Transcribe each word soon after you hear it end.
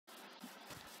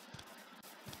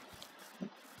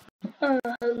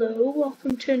Hello,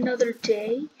 welcome to another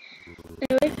day.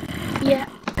 Anyway, yeah,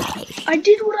 I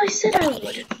did what I said I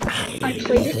would. I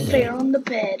played it fair on the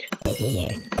bed.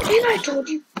 And I told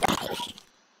you.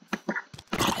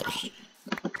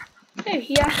 Hey,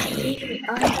 he actually ate me.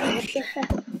 I know, what the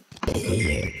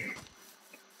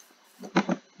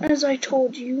heck. As I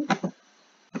told you,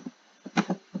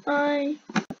 I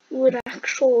would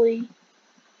actually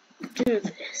do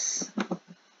this.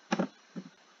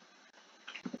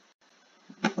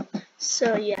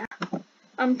 So yeah,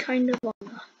 I'm kind of on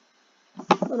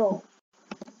a little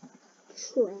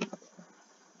trip.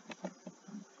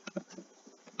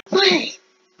 But hey,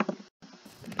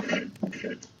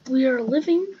 we are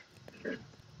living,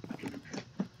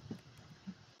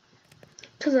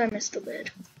 because I missed the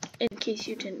bed, in case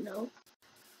you didn't know.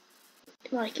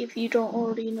 Like if you don't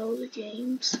already know the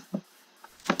games.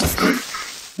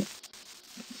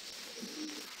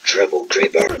 Triple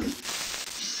creeper!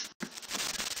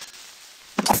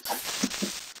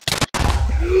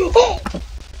 Oh!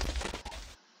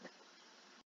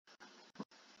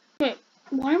 Wait,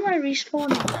 why am I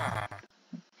respawning?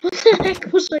 What the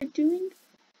heck was I doing?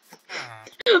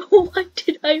 Why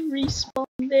did I respawn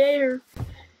there?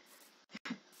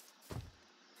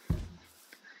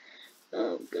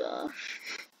 Oh gosh.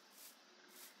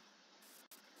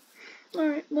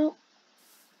 Alright, well.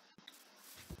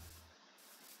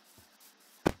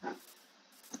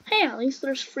 Hey, at least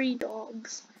there's free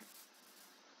dogs.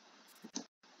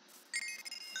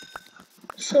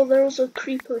 So there was a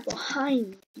creeper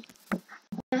behind me.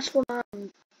 That's what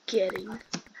I'm getting.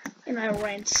 And I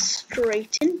ran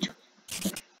straight into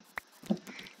it.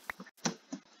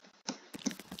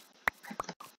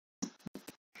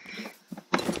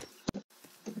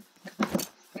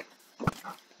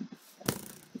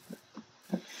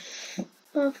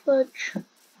 Oh, fudge.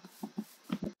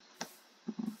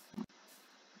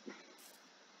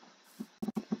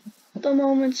 The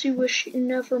moments you wish you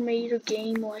never made a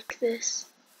game like this.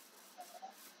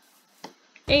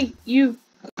 Hey, you!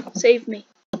 Save me.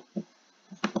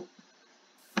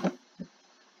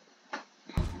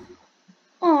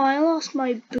 Oh, I lost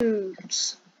my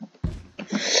boots.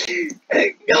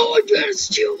 Hey, no one gonna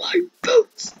steal my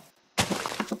boots!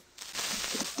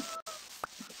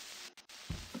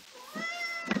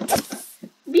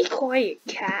 Be quiet,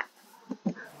 cat.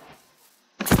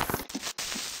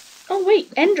 Oh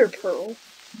wait, ender pearl.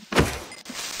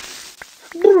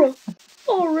 Bruh,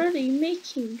 already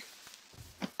making.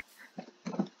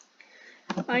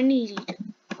 I need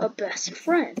a best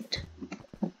friend.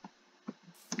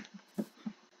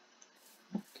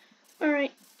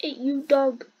 Alright, hey you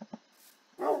dog.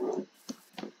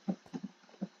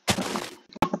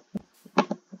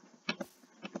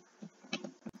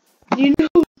 You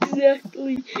know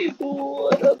exactly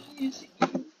what I'm using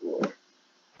you for.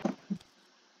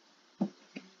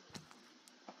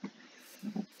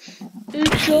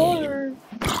 It's hard.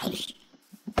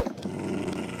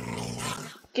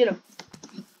 Get him.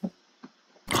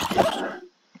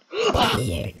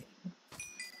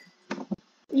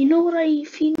 You know what I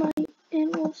feed my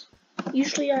animals?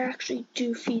 Usually I actually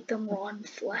do feed them raw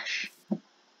flesh.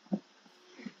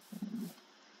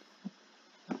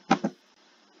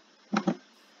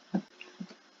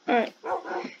 Alright.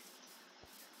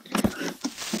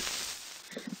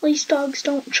 At least dogs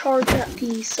don't charge at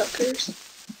these suckers.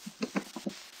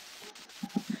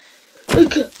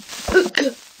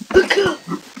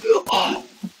 Oh.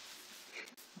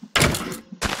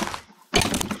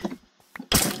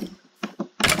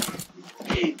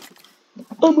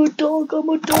 I'm a dog.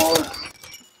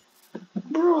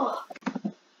 Bruh.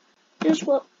 Here's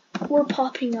what we're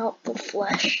popping out the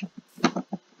flesh.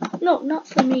 No, not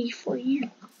for me, for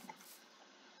you.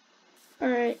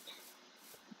 Alright.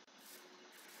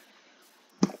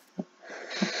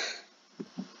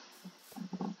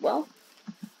 Well.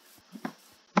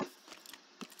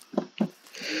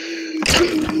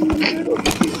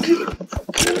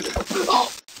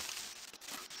 Oh.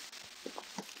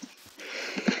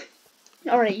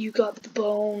 Alright, you got the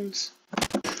bones.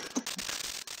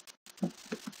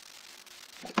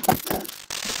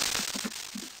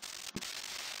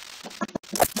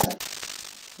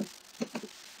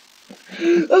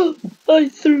 Oh, I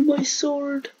threw my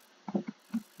sword.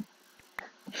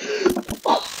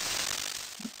 Oh.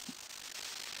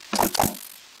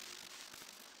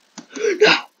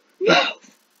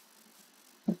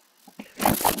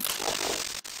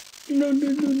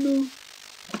 No.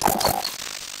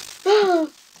 Ah.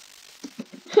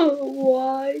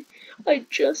 Why? I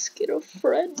just get a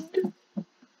friend.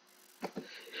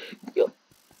 Yo.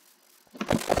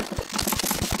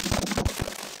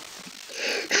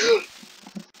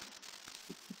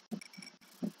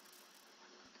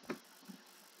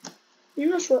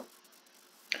 That's what.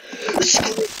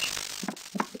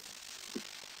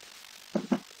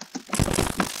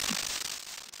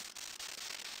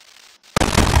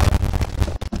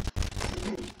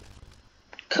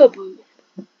 Kaboom.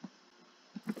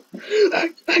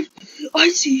 I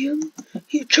see him.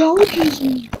 He challenges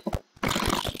me.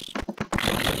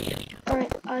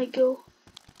 Alright, I go.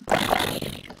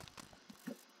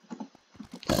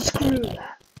 Screw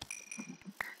that.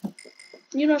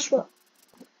 You know what?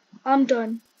 I'm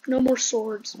done. No more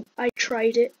swords. I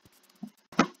tried it.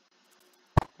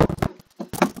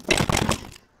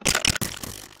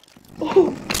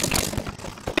 Oh.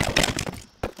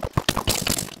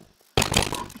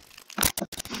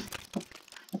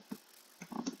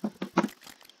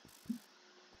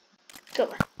 Come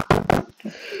on.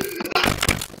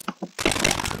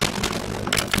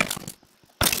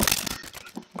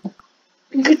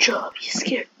 Good job, you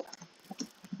scared.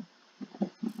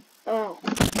 Oh.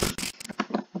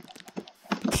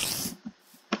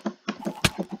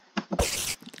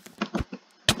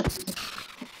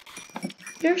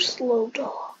 You're slow,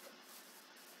 dog.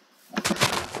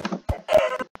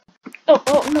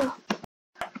 Oh no.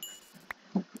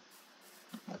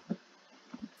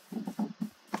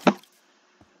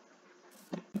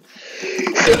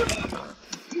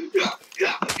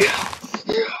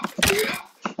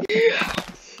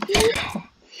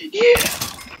 Yeah.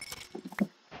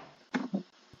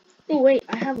 Oh wait,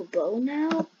 I have a bow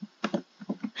now?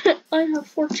 I have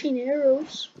 14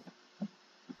 arrows.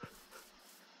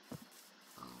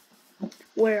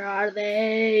 Where are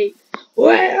they?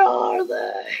 Where are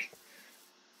they?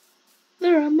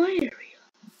 They're in my area.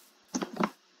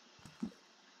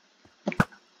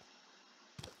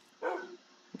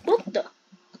 What the?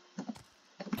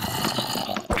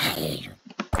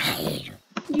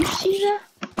 You see that?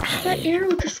 That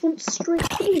arrow just went straight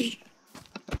through.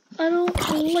 I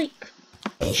don't like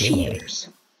cheaters.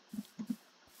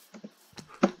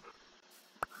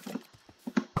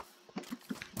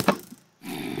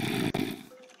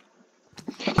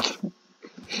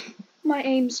 My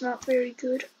aim's not very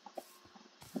good.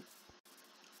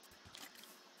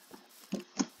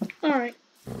 Alright.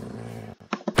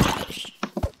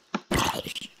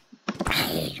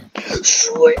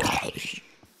 Sweet.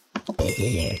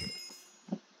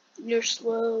 You're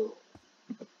slow.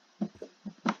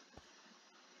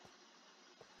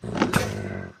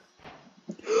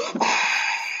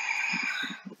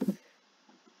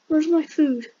 Where's my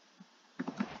food?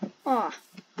 Ah,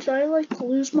 did I like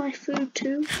lose my food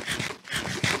too?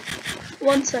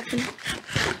 1 second.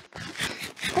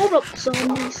 Hold up,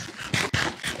 zombies.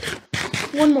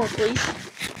 One more, please.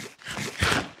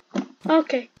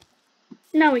 Okay.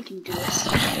 Now we can do this.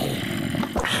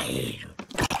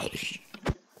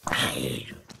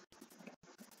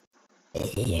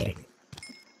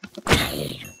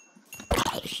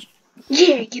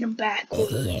 Yeah, get him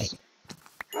backwards.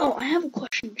 Oh, I have a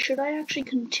question. Should I actually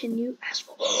continue as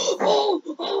well?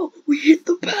 Oh, we hit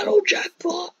the battle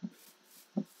jackpot.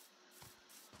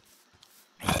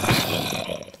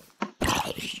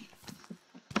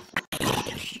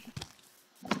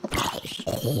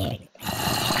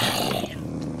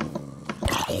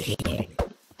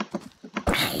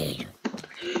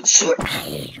 So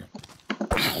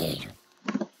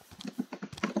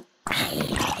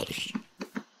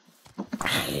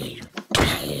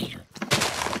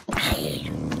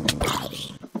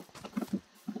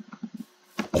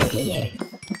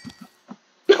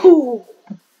oh,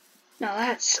 now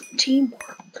that's some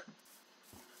teamwork.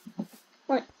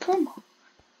 Like, come on.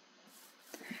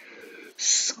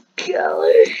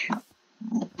 Skelly.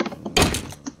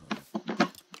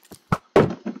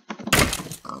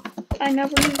 I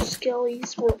never knew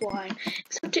skellies were blind.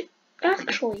 Except it,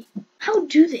 actually, how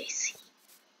do they see?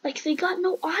 Like, they got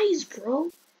no eyes,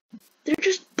 bro. They're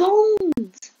just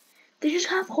bones. They just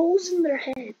have holes in their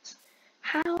heads.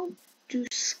 How do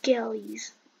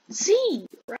skellies see,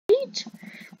 right?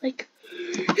 Like,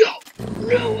 yo,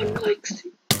 no one likes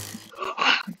it.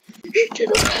 Ah, he did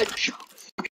a headshot.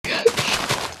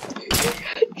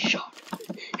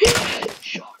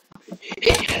 He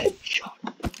headshot.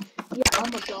 Yeah,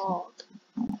 I'm a dog.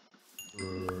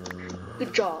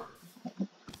 Good job.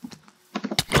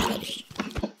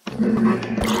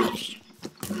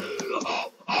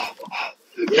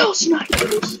 No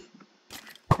snipers.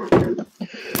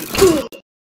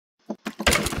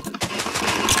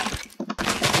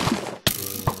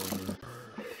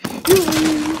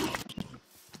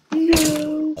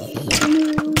 No.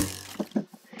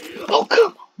 Oh,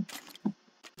 come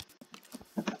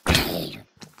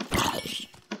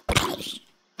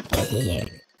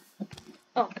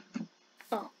on.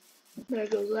 Oh, there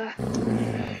goes that.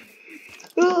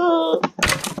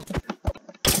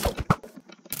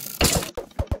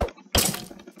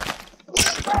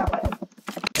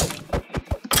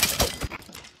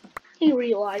 He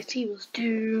realized he was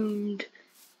doomed.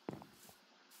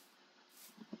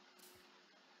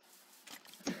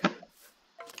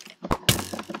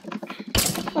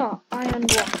 Oh, I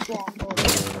unlocked wrong order.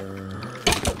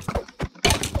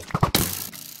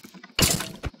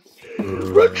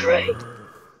 Retreat!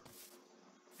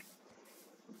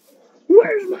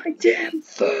 Where's my damn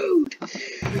food?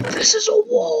 This is a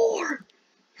war!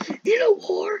 In a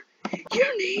war,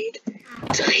 you need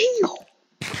to heal.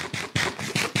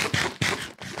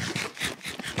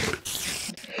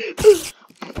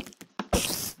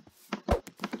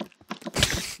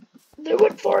 They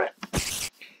went for it.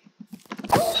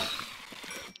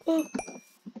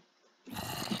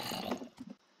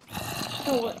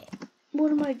 Oh,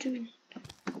 what am I doing?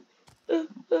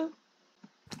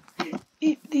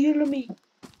 Eat the enemy.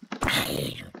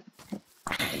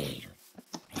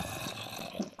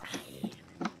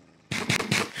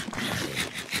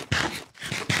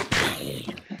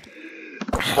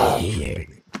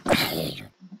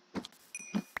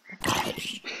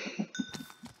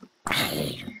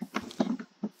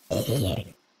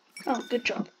 Oh, good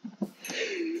job.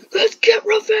 Let's get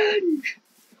revenge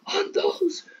on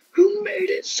those who made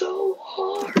it so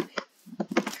hard.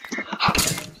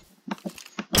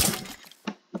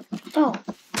 Oh.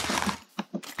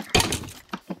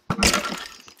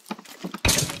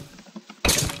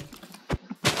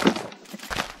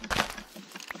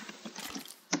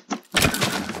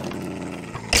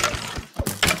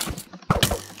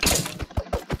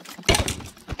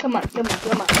 Come on.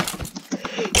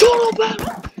 Total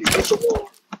battle! It's a war!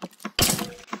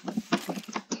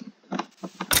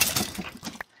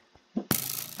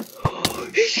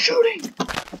 He's shooting!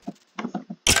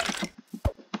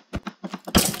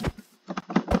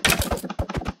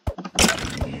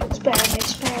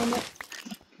 Spam it.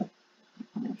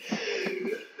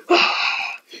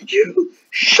 You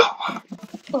shot!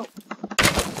 Oh.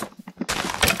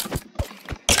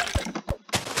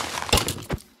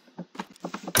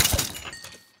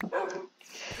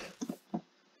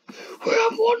 We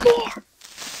have one more!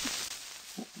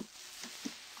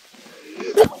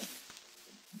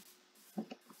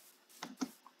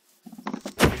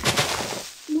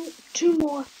 No, two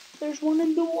more. There's one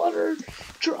in the water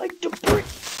trying to break.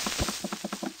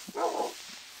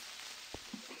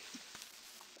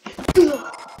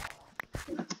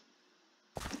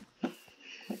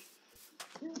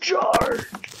 Charge!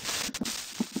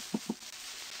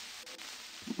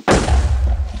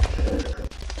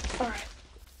 Alright.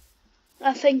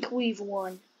 I think we've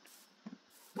won.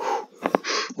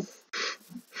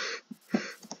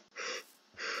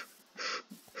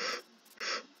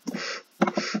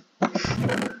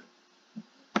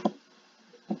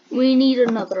 We need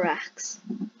another axe.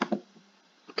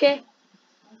 Okay.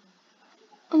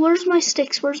 Where's my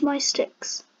sticks?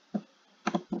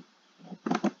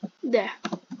 There.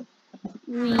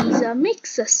 These are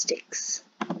mixer sticks.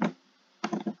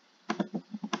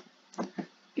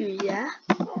 Yeah.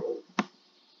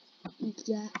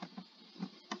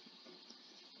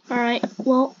 Alright,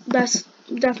 well, that's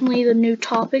definitely the new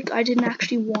topic. I didn't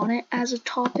actually want it as a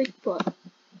topic, but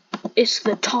it's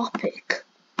the topic.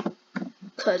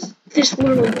 Because this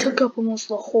literally took up almost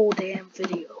the whole damn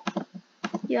video.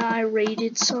 Yeah, I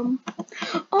rated some.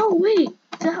 Oh, wait,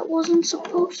 that wasn't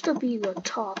supposed to be the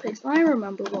topic. I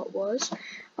remember what was.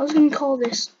 I was going to call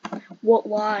this What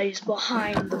Lies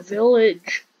Behind the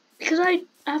Village. Because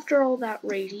after all that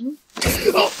rating...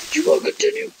 Oh, you want to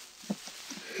continue?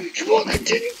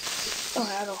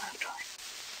 Oh, I don't have time.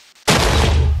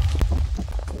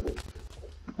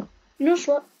 You know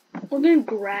what? We're going to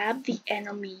grab the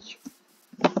enemy.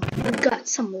 We've got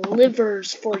some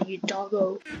livers for you,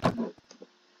 doggo.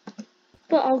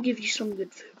 But I'll give you some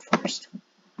good food first.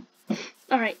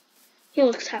 Alright, he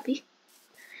looks happy.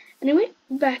 Anyway,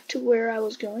 back to where I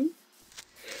was going.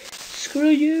 Screw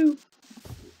you!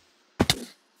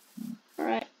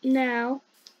 Alright, now,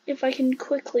 if I can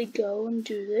quickly go and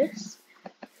do this.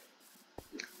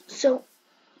 So,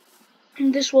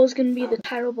 this was going to be the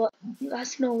title, but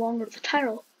that's no longer the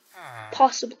title.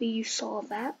 Possibly you saw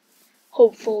that.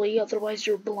 Hopefully, otherwise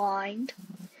you're blind.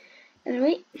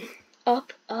 Anyway,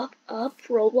 up.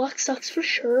 Roblox sucks for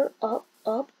sure. Up.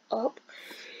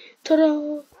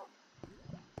 Ta-da!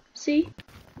 See?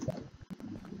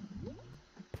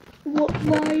 What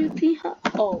lies behind?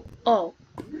 Oh.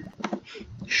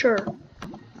 Sure.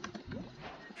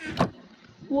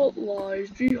 What lies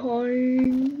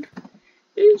behind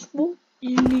is what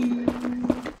you need.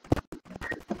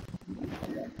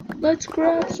 Let's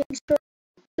grab some stuff.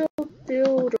 still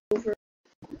build over.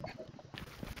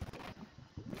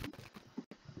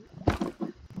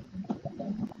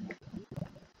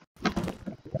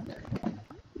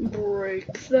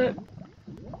 Break that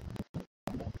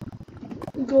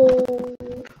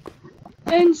gold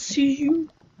and see you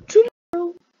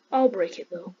tomorrow. I'll break it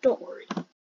though, don't worry.